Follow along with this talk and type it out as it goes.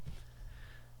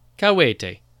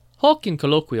Cavete, hoc in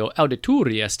colloquio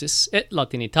audituri estis et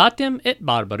latinitatem et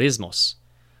barbarismos.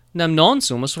 Nam non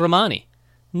sumus Romani,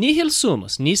 nihil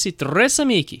sumus nisi tres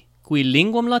amici, qui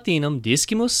linguam Latinum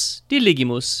discimus,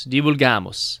 diligimus,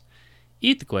 divulgamus.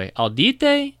 Itque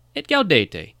audite et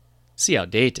gaudete, si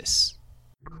audetis.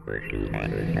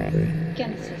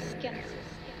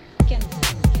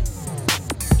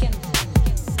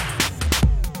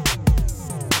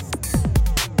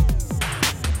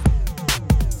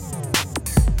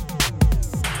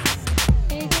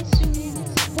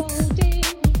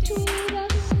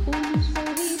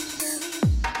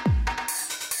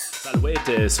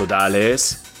 Salvete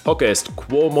sodales, hoc est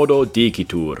quomodo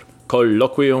dicitur,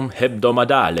 colloquium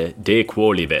hebdomadale de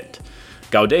quolivet.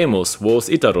 Gaudemus vos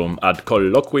iterum ad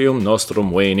colloquium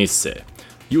nostrum venisse.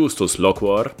 Justus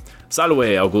loquor,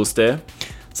 salve Auguste.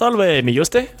 Salve, mi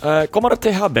Juste. Comor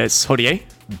te habes hodie?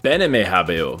 Bene me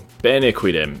habeo, bene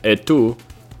quidem, et tu?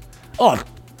 Oh,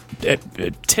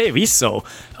 te viso,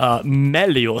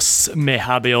 melius me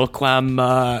habeo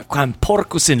quam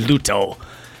porcus in luto.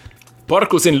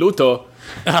 Porcus in luto,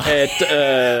 et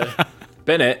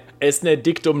bene, esne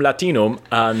dictum Latinum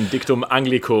an dictum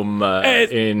Anglicum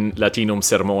in Latinum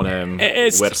sermonem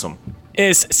versum.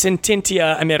 Es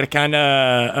sententia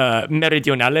Americana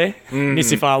meridionale,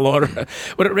 nisi falor.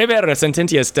 Revera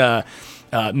sententia est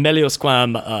melius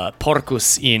quam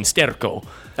porcus in sterco.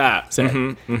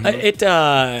 Et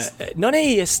non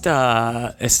est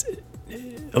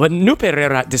nuper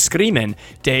erat discrimen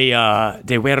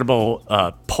de verbo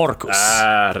porcus.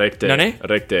 Recte, non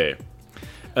recte.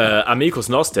 Amicus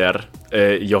noster,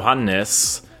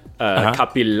 Johannes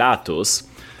Capillatus,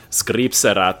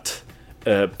 scripserat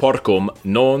porcum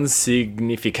non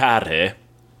significare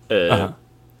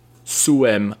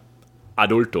suem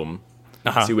adultum,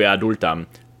 sue adultam,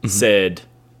 sed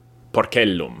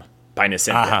porcellum, paene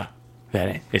semper.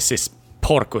 Bene, es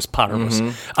porcus parvus.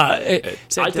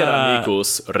 Alter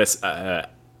amicus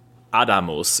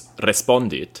Adamus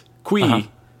respondit, qui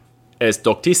est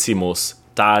doctissimus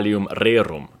talium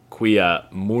rerum, quia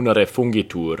munere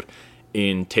fungitur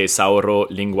in thesauro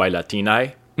linguae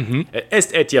Latinae.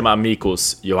 Est etiam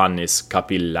amicus Johannes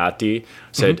Capillati,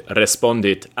 sed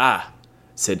respondit,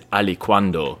 sed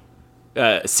aliquando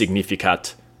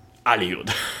significat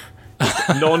aliud.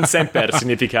 Non semper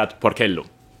significat porcellum.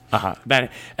 Bene.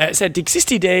 Sed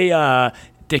existi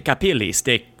de capillis,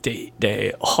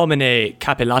 de homine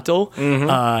capillato,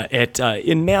 et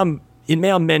in meam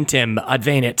mentem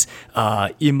advenit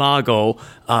imago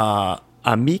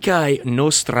amicae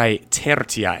nostrae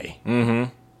tertiae.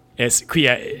 Es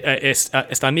quia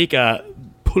est amica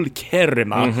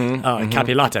pulcherrima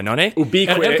capillata, non è?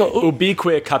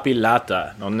 Ubique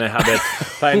capillata, non ne habet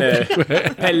paene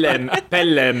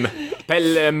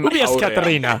pellem Ubi est aurea.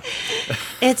 Catarina?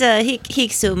 It's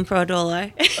hic sum pro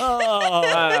dolor.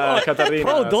 Catarina,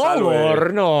 Pro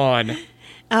dolor, non.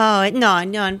 Oh,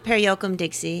 non, per iocum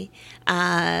dixi.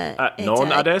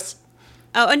 Non ades?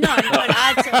 Oh, non,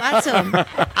 adsum.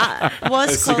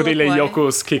 Was Sicurile colloquor.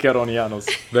 iocus Ciceronianus.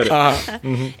 Vere.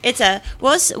 It's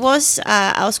was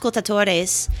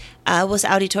auscultatores, was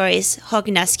auditores hoc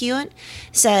nasciunt,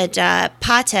 sed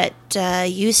patet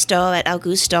justo et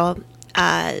Augusto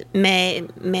me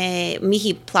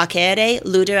mihi placere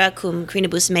ludera cum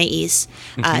crinibus meis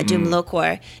dum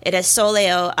loquor. Et est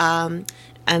soleo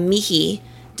mihi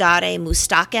dare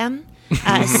mustacem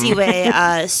sive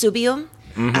subium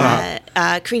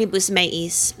crinibus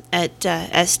meis et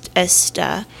est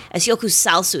iocus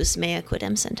salsus mea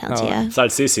quidem sententia.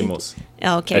 Salsissimus.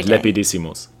 Okay. Et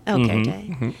lepidissimus.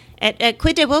 Okay. Et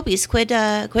quid de vobis,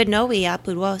 quid novi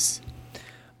apud vos?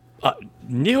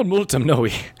 Nihil multum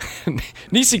novi.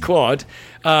 Nisi quod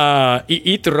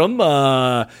iterum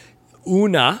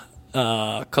una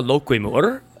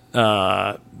colloquimur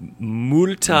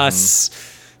multas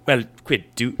well, quid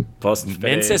Post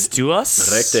menses tuas?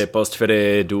 Recte, post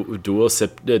fere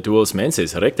duos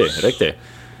menses, recte.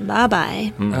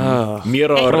 Bye.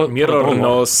 Mirror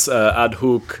nos ad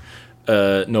hoc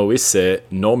novisse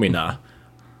nomina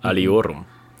aliorum,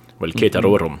 vel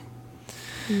cetarorum.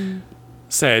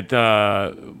 Sed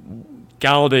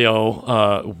gaudeo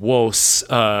vos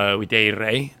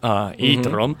videre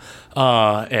iterum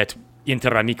et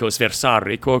inter amicos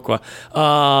versari quoque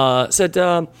sed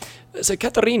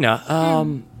Catarina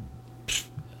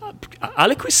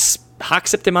aliquis hac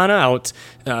septimana aut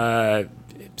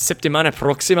septimana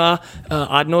proxima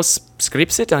ad nos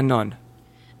scripsit an non?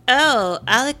 Oh,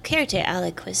 alicerte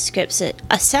aliquis scripsit.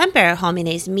 Semper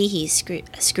homines mihi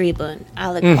scribunt,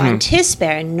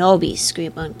 aliquantisper nobis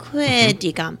scribunt. Quid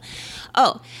dicam?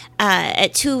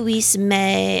 Et tu vis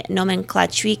me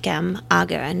nomenclatricam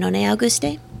ager, non e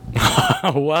Auguste?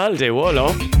 Valde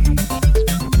volo.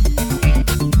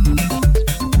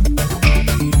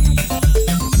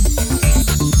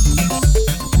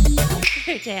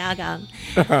 Kirte agam.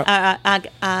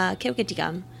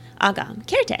 Kirketigam. Agam.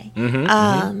 Kirte.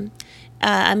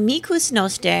 Amicus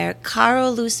noster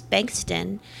Carolus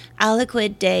Bankston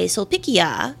aliquid de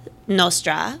Sulpicia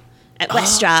nostra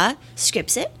vestra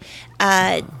scripsit.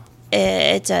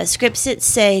 Et scripsit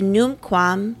se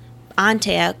numquam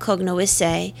antea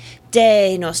cognovisse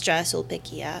de nostra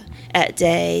Sulpicia et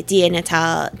de die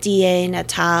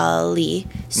natali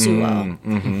suo.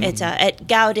 Et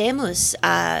gaudemus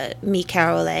mi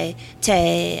Carole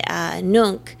te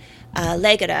nunc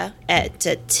legata et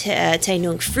te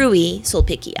nunc frui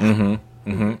Sulpicia.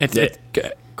 Et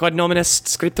quod nominis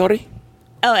scriptori?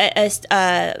 Oh, est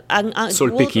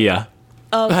Sulpicia.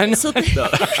 Oh,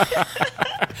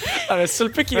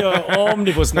 Sulpicia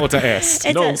omnibus nota est.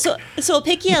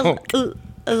 Sulpicia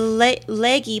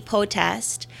legi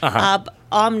potest ab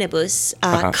omnibus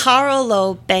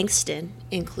Carlo Bankston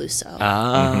incluso.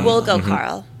 Vulgo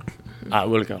Carl.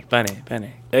 Vulgo.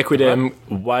 Bene. Equidem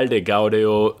valde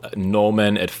gaudeo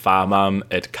nomen et famam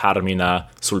et carmina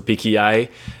Sulpiciae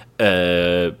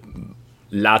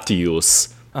Latius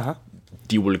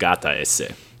divulgata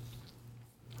esse.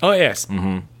 Oh, est.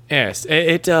 Est.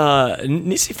 Et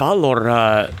nisi fallor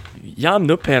iam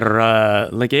nuper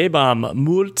legebam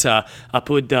multa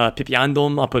apud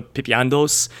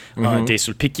Pipiandos de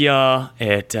Sulpicia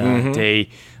et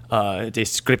de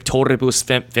scriptoribus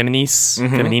femininis,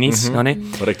 nonne?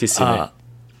 Rectissime.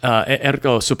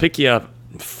 Ergo Sulpicia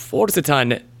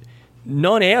forsitan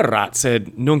non erat,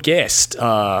 sed nunc est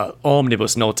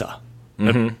omnibus nota.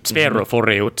 Spero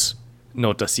foreut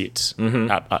nota sit.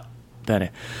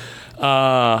 Bene.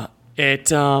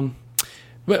 Et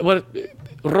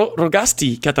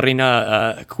rogasti,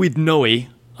 Caterina, quid noi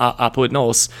apud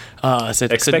nos,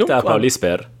 sed Expecta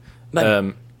Paulisper.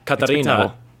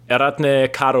 Caterina, eratne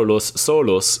Carolus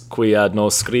solus, qui ad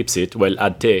nos scripsit, vel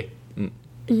ad te?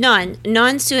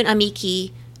 Non sunt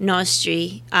amici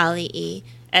nostri alii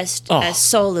est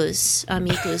solus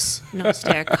amicus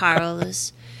noster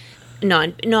Carolus.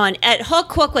 Non, et hoc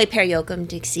quoque periocum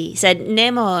dixi, sed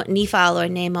nemo nifal or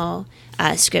nemo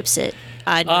scripsit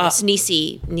ad nos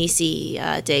nisi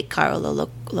de Carolo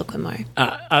loquimur.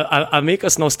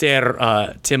 Amicus noster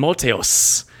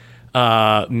Timotheus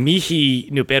mihi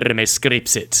nuperrime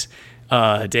scripsit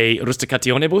de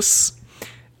rusticationibus.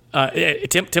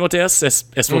 Timotheus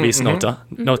est vobis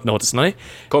notus, no?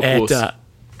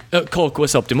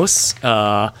 Quoquus optimus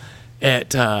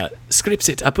et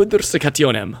scripsit apud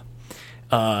rusticationem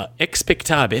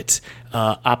expectabit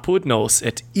apud nos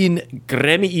et in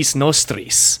gremiis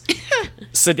nostris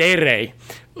sedere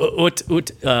ut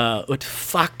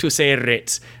factus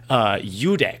erit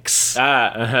iudex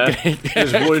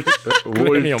Is vult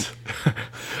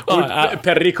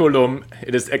periculum,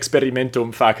 it is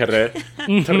experimentum facere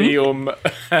trium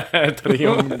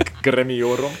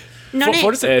gremiorum.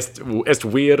 Est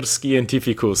vir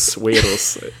scientificus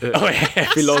verus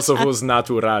philosophus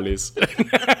naturalis.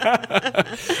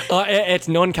 Et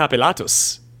non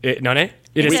capillatus, nonne?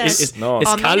 Is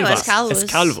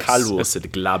calvus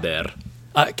et glaber.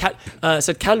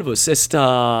 Sed calvus est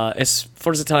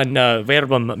forsitan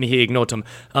verbum mihi ignotum.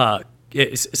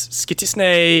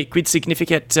 Scitisne quid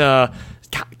significat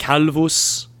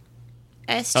calvus?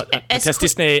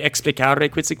 Testisne explicare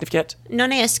quid significat?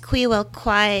 Non est qui vel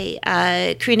quae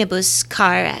crinibus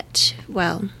caret.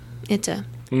 Well, it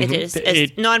is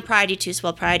non praditus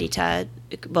vel pradita.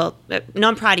 Well,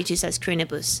 non praditus est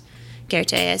crinibus.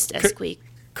 Certe est qui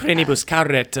crinibus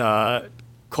caret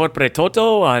corpore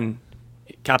toto an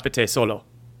capite solo.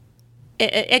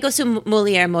 Ego sum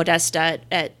mulier modesta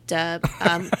et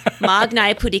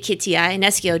magnae pudicitiae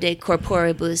nescio de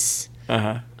corporibus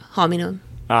hominum.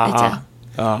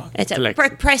 Et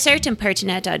praesertum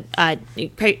pertinet ad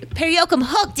periocum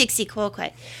hoc dixi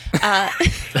quoque.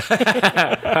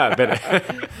 Bene.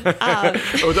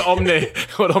 Ut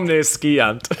omne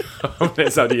sciant,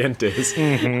 omnes audientes.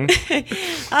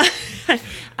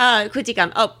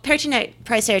 Quidicam, pertinet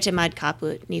praesertum ad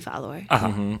caput nifalor.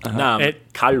 Nam,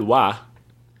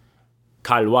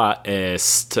 calva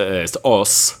est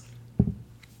os,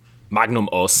 magnum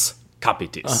os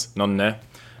capitis, nonne?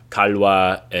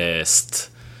 Calva est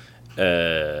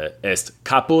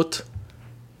caput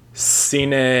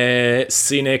sine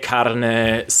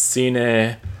carne,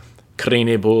 sine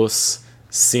crinibus,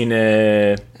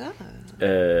 sine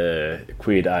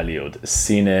quid aliud,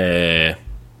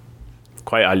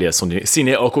 quae alias sunt,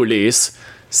 sine oculis,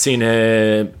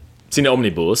 sine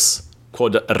omnibus,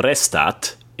 quod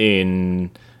restat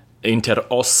inter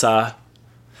ossa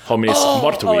hominis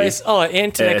mortui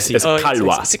intellecti. es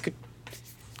calva.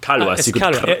 Calva, sicut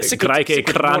graece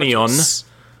cranion.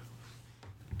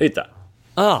 Ita.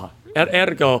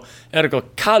 Ergo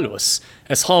calvus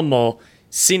es homo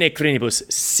sine crinibus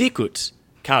sicut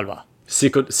calva.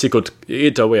 Sicut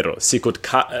ita vero, sicut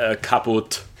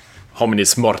caput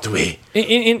hominis mortui.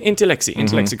 Intellexi.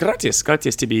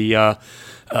 Gratias tibi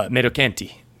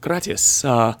medocenti. Gratias,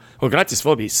 gratias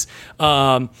vobis.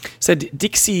 Sed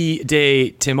dixi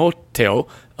de Timoteo,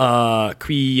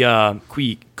 qui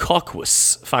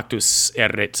coquus factus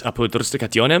erit apud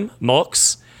rusticationem,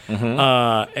 mox,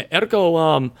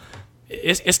 ergo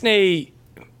esne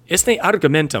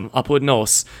argumentum apud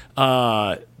nos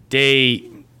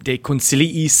de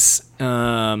conciliis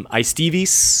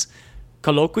aestivis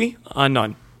colloqui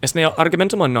non. Esne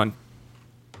argumentum non?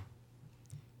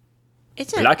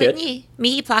 It's a Placet.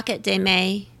 mihi placet de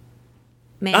me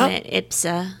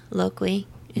ipsa loqui.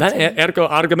 Ergo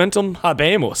argumentum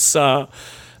habemus.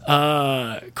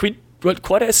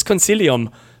 Quod est concilium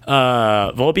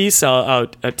vobis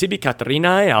aut tibi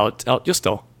Catarinae aut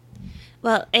justo?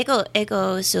 Well,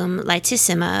 ego sum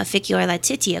laetissima ficior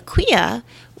laetitia quia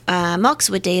mox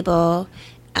videbo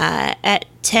et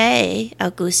te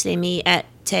Auguste me et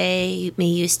te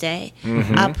me juste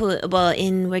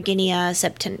in Virginia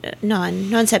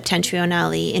non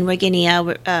septentrionali in Virginia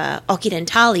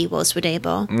occidentali vos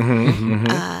videbo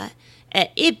et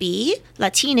ibi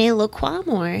latine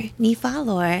loquamur ni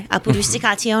valor apud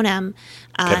rusticationem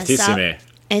Certissime.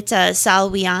 et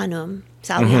salvianum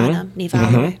ni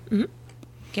valor.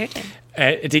 Certe.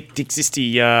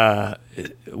 Dixisti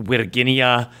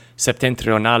Virginia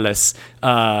septentrionalis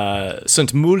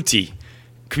sunt multi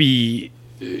qui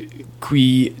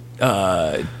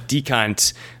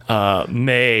dicant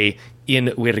me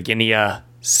in Virginia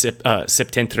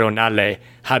septentrionale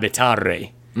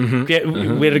habitare.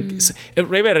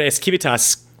 Revere est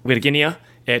civitas Virginia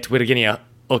et Virginia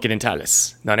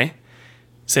occidentalis, nonne?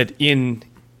 Sed in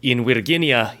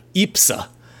Virginia ipsa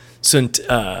sunt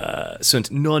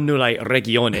non nullae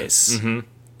regiones.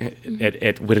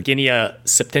 Et Virginia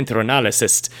septentrionalis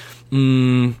est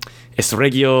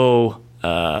regio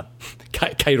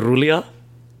Caerulia.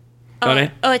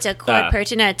 It's a quod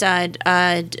pertinet ad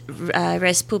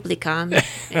res publicam.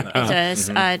 Ad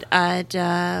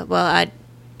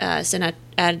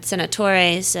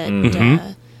senatores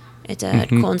et ad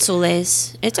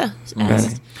consules.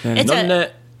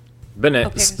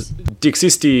 Bene,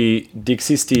 dixisti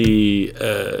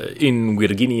in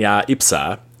Virginia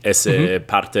ipsa esse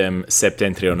partem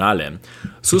septentrionalem.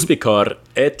 Suspicor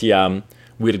etiam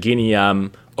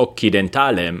Virginiam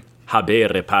occidentalem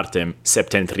habere partem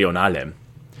septentrionalem.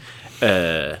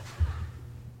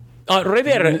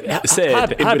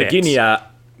 Sed in Virginia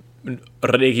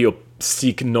regio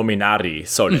sic nominari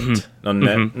solent.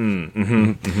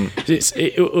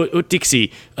 Ut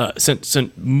dixi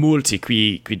sunt multi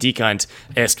qui dicant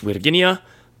est Virginia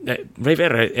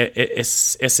revere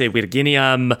esse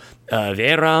Virginiam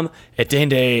veram et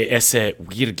dende esse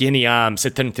Virginiam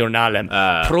septentrionalem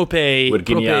prope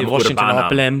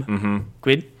Washingtonopoliem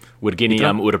quid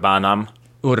Virginiam urbanam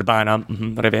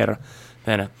revere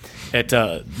bene et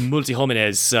multi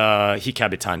homines hic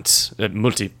habitant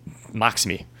multi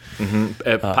maximi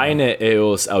paene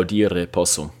eos audire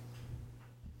possum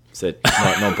sed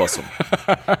non possum.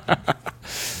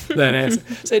 Bene.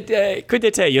 Sed quid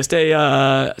de te juste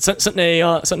sunt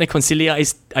ne concilia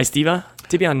aestiva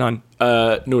tibi non?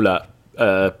 Nulla.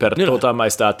 Per tota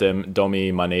maestatem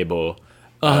domi manebo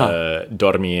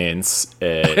dormiens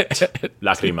et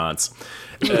lacrimans.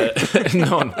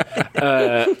 Non.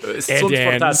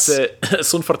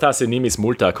 Sunt fortasse nimis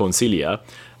multa concilia.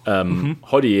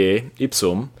 Hodie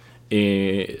ipsum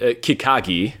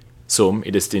Kikagi sum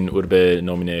id est in urbe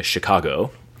nomine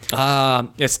Chicago.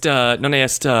 Non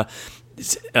est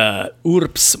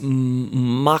urbs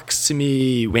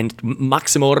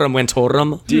maximorum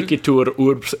ventorum. Dicitur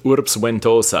urbs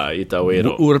ventosa, ita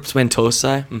vero. Urbs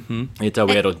ventosa. Ita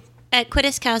vero. Et quid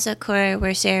est causa cor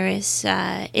verseris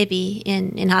ibi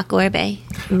in hoc orbe,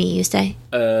 mi juste?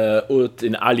 Ut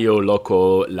in alio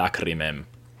loco lacrimem.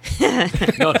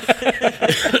 No,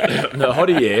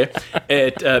 hodie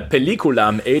et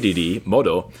pelliculam edidi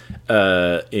modo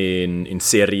in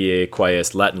serie quae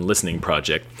est Latin Listening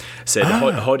Project, sed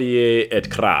hodie et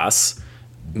cras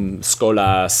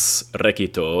scholas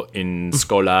recito in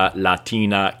Schola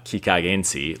Latina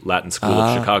Chicagensi, Latin School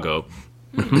of Chicago,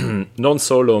 non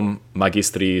solum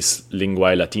magistris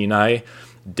linguae Latinae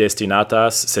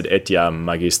destinatas, sed etiam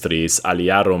magistris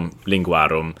aliarum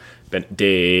linguarum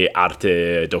de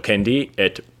arte docendi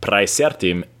et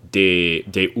praesertim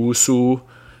de usu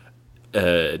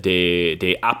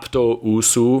de apto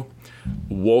usu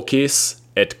vocis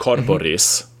et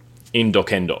corporis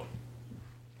indocendo.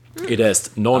 Id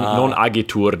est non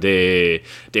agitur de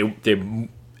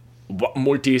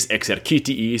multis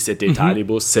exercitiis et de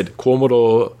talibus, sed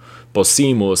quomodo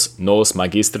possimus nos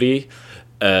magistri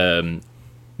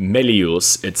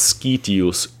melius et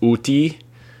scitius uti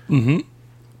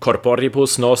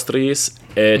corporibus nostris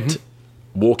et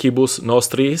vocibus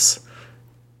nostris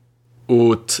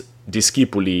ut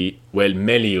discipuli vel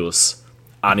melius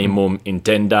animum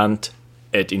intendant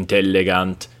et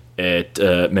intellegant et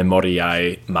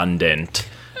memoriae mandent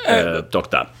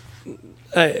docta.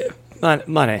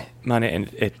 Mane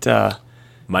et me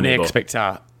Manebo.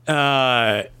 expecta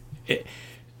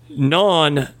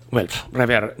non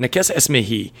rever neces est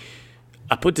mihi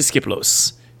apud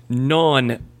discipulos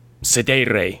non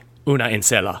sedere una in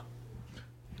cella.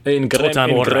 In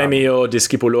gremio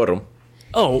discipulorum.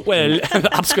 Oh, well,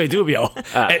 absque dubio.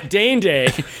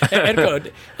 Dende, ergo,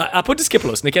 apud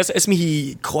discipulos, neces est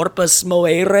mihi corpus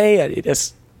moere, et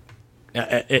est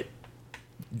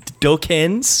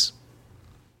docens?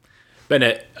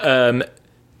 Bene,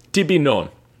 tibi non.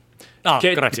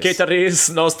 Gratis. Ceteris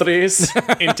nostris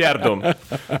interdum.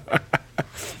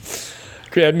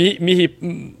 Quia mihi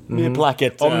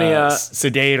placet Omnia-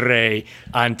 sedere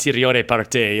anteriore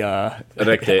parte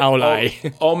Recte. aulae.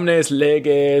 Omnes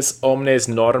leges, omnes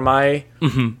normae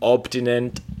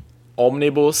obtinent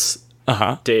omnibus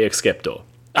te excepto.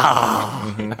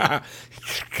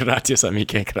 Gratias,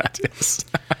 amice, gratias.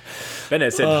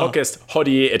 Bene, sed hoc est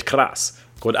hodie et cras,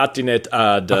 quod attinet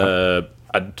ad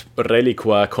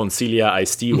reliqua consilia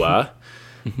aestiva,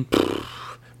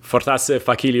 fortasse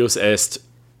facilius est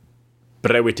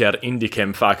breviter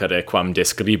indicem facere quam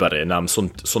describere, nam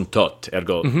sunt tot,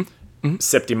 ergo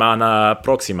septimana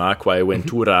proxima, quae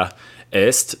ventura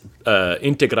est,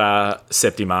 integra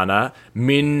septimana,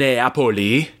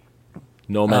 Minneapoli,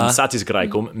 nomen satis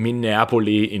Graecum,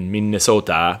 Minneapoli in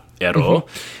Minnesota, ero.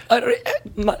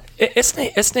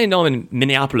 Esne nomen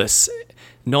Minneapolis,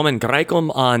 nomen Graecum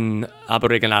an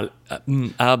aboriginale.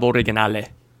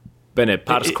 Bene,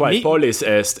 pars quae polis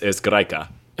est Graeca.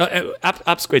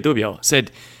 Absque dubio,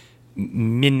 sed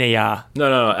Minnea.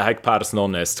 No, haec pars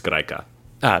non est Graeca.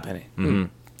 Bene.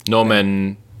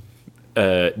 Nomen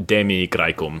demi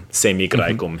Graecum, semi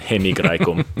Graecum, hemi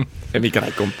Graecum. Hemi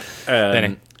Graecum.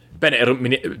 Bene. Bene,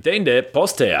 dende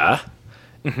postea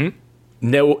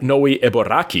novi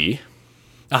eborraci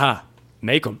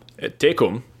Mecum.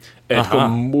 tecum et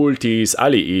cum multis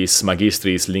aliis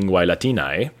magistris linguae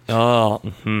latinae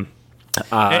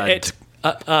ad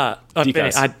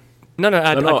dicas. Ad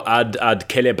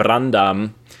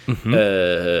celebrandam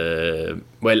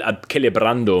ad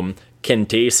celebrandum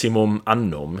centesimum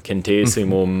annum,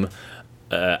 centesimum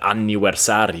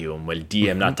anniversarium, vel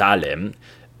diem natalem,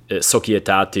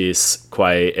 societatis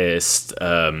quae est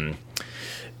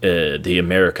the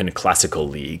American Classical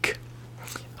League.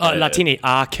 Latine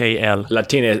AKL.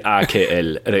 Latine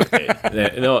AKL, recte.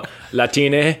 No,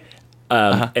 Latine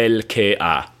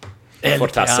LKA.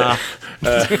 Fortasse.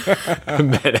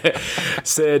 Bene.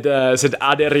 Sed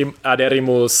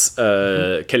aderimus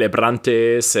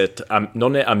celebrantes et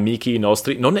nonne amici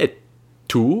nostri, nonne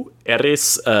tu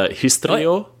eris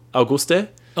histrio, Auguste?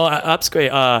 Absque,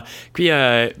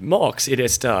 quia mox id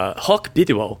est hoc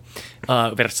biduo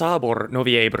versabor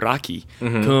noviae braci,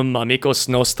 cum amicos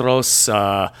nostros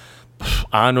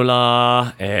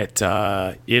Anula et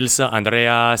Ilsa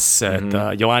Andreas et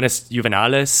Johannes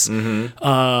Juvenalis,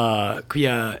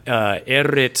 quia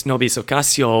erit nobis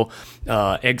occasio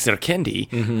exercendi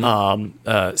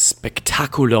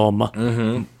spectaculum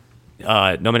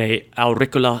nomine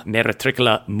auricula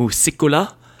meretricula musicula,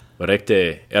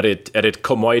 Recte, erit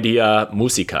commoedia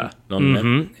musica,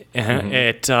 non?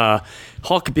 Et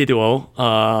hoc biduo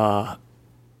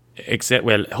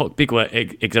hoc bigua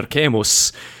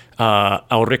exercemus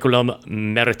auriculum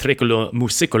meretriculum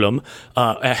musiculum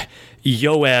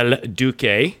Joel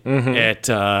Duce et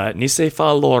nisse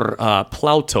fallor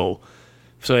Plauto,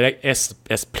 so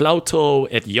est Plauto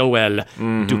et Joel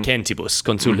Ducentibus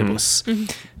consulibus,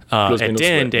 et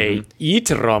dende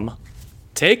iterum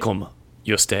tecum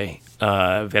juste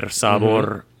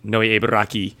versabor noi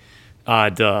ebraci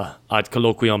ad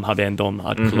colloquium habendum,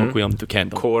 ad colloquium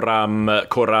ducendum.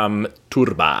 Coram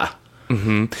turba.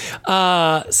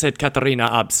 Sed Caterina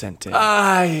absente.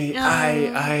 Ai.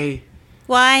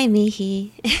 Why,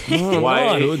 mihi?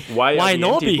 Why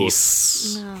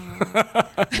nobis?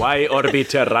 Why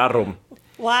orbiterarum?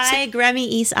 Why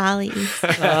gremiis aliis?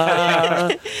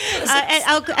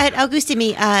 Et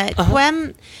Augustimi,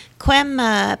 quem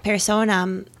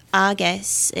personam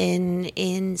ages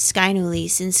in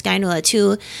Skynula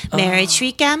to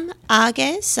Meritricam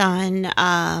ages on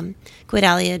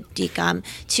Quidalia dicam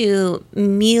to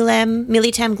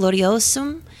militem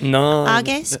gloriosum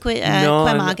ages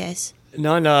quem ages.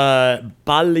 Non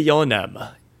ballionem,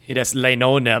 ides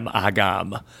lenonem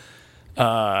agam.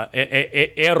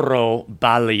 Ero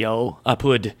ballio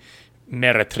apud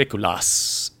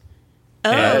meretriculas.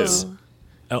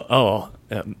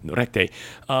 Recte.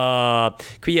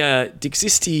 Quia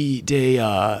dixisti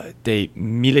de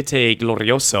milite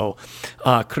glorioso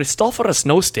Christophorus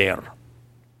Noster,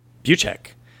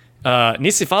 Bucek,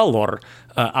 Nicefalor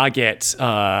aget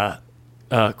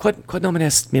quod nomen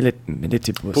est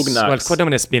militibus? Pugnax. Well, quod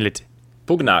nomen est milit?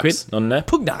 Pugnax, non?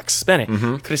 Pugnax, bene.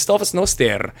 Christophorus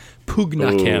Noster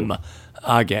Pugnacem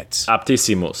aget.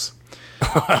 Aptissimus.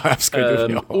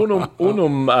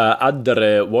 Unum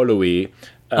addere volui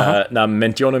nam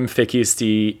mentionem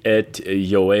fecisti et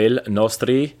Joel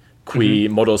nostri, qui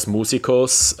modos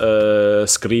musicos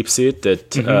scripsit,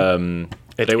 et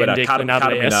revera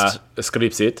Carmina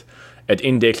scripsit, et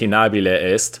indeclinabile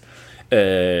est,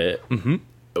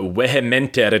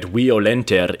 vehementer et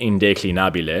violenter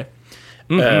indeclinabile,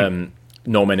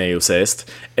 nomen eius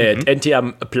est, et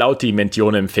entiam plauti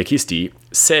mentionem fecisti,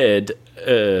 sed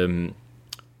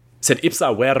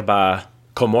ipsa verba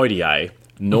commoediae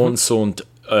non sunt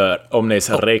omnes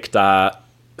recta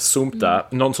sumpta,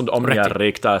 non sunt omnia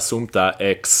recta sumpta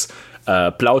ex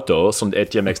Plauto, sunt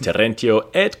etiam ex Terentio,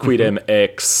 et quidem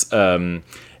ex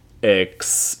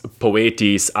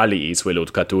poetis aliis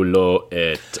velut Catullo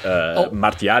et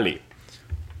Martiali.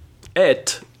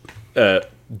 Et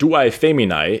duae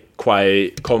feminae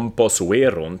quae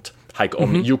composuerunt, haec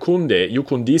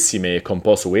iucundissime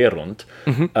composuerunt,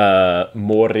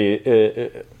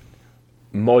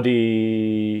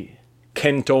 modi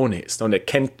centonis, nonne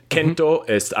cento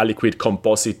est aliquid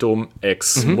compositum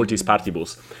ex multis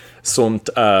partibus. Sunt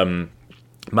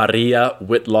Maria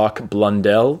Whitlock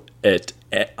Blundell et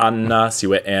Anna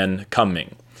sive Anne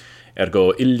Cumming.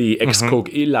 Ergo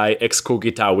illae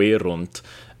excogitaverunt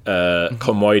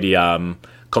commoediam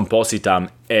compositam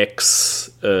ex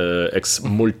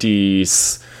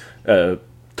multis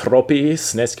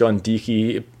tropis, nescio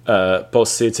antiqui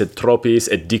possit, et tropis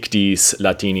et dictis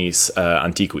latinis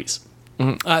antiquis.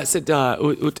 Sed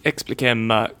ut explicem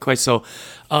queso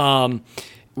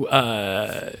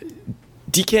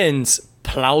dicens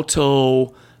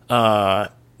Plauto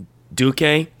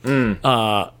duce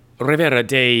revera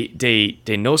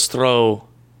de nostro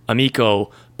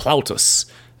amico Plautus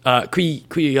qui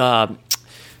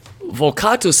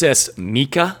vocatus est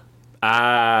Mica.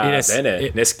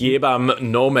 Bene, nesciebam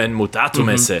nomen mutatum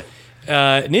esse.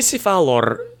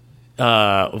 Nicefalor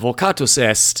vocatus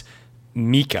est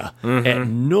Mica, et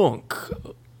nunc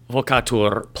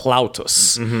vocatur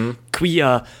Plautus,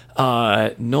 quia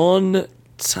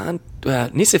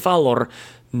Nicefalor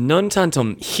non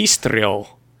tantum histrio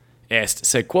est,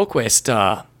 sed quoque est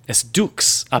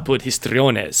dux apud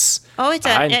histriones.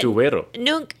 Tu vero.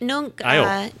 Nunc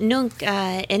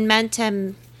in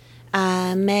mentem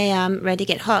meam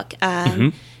redigit hoc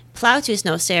Plautus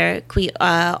noster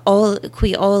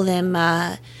qui olim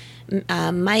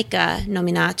Mica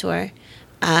nominator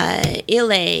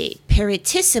ille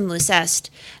peritissimus est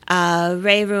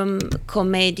rerum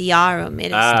comediarum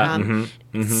it is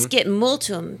scit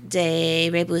multum de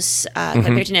rebus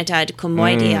pertinet ad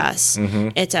commoedias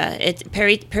et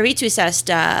peritus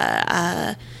est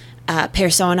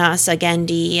personas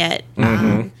agendi et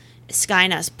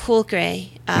scinas pulchre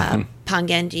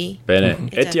pangendi. Bene,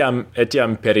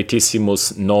 etiam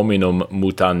peritissimus nominum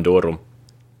mutandorum.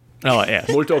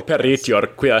 Multo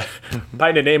peritior, quia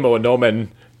paene nemo nomen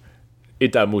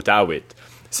ita mutavit,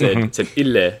 sed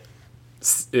ille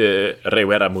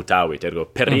revera mutavit, ergo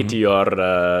peritior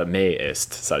me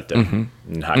est salte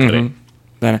hacere.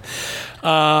 Bene.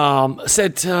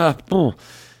 Sed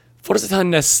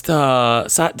forsitan est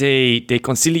sat de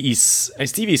conciliis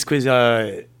estivis quis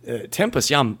tempus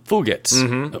iam fugit,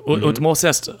 ut mos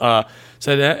est,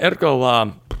 sed ergo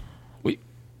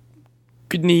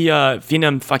quid ni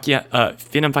finem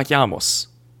faciamus.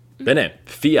 Bene,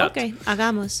 fiat. Okay,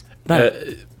 agamos.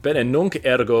 Bene, nunc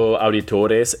ergo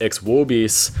auditores ex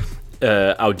vobis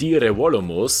audire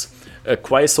volumus,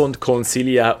 quae sunt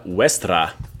consilia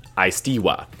vestra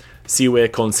aestiva, sive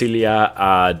consilia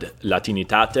ad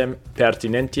latinitatem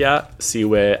pertinentia,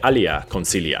 sive alia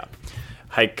consilia.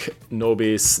 Haec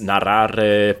nobis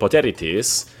narrare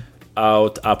poteritis,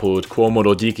 aut apud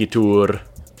quomodo dicitur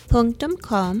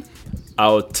 .com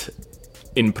aut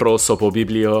in prosopo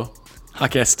biblio,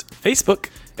 Hac est Facebook,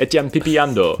 etiam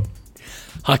pipiando,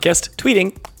 hac est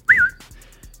tweeting,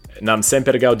 nam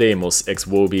semper gaudemus ex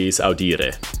vobis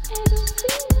audire.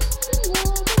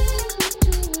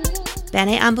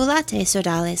 Bene ambulate,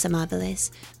 sodales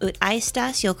amabiles, ut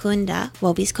aestas iocunda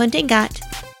vobis contingat.